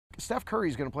Steph Curry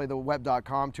is going to play the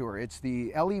Web.com Tour. It's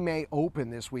the Ellie Mae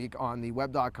Open this week on the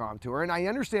Web.com Tour, and I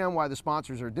understand why the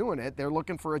sponsors are doing it. They're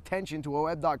looking for attention to a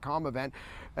Web.com event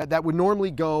that would normally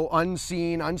go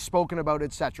unseen, unspoken about,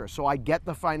 etc. So I get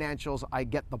the financials, I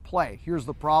get the play. Here's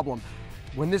the problem.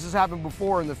 When this has happened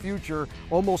before in the future,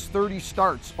 almost 30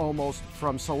 starts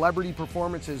from celebrity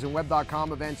performances and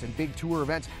Web.com events and big tour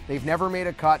events. They've never made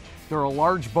a cut. They're a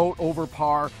large boat over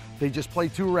par. They just play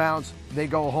 2 rounds, they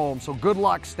go home. So good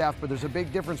luck, Steph, but there's a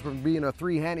big difference from being a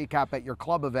 3 handicap at your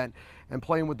club event and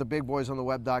playing with the big boys on the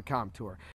Web.com Tour.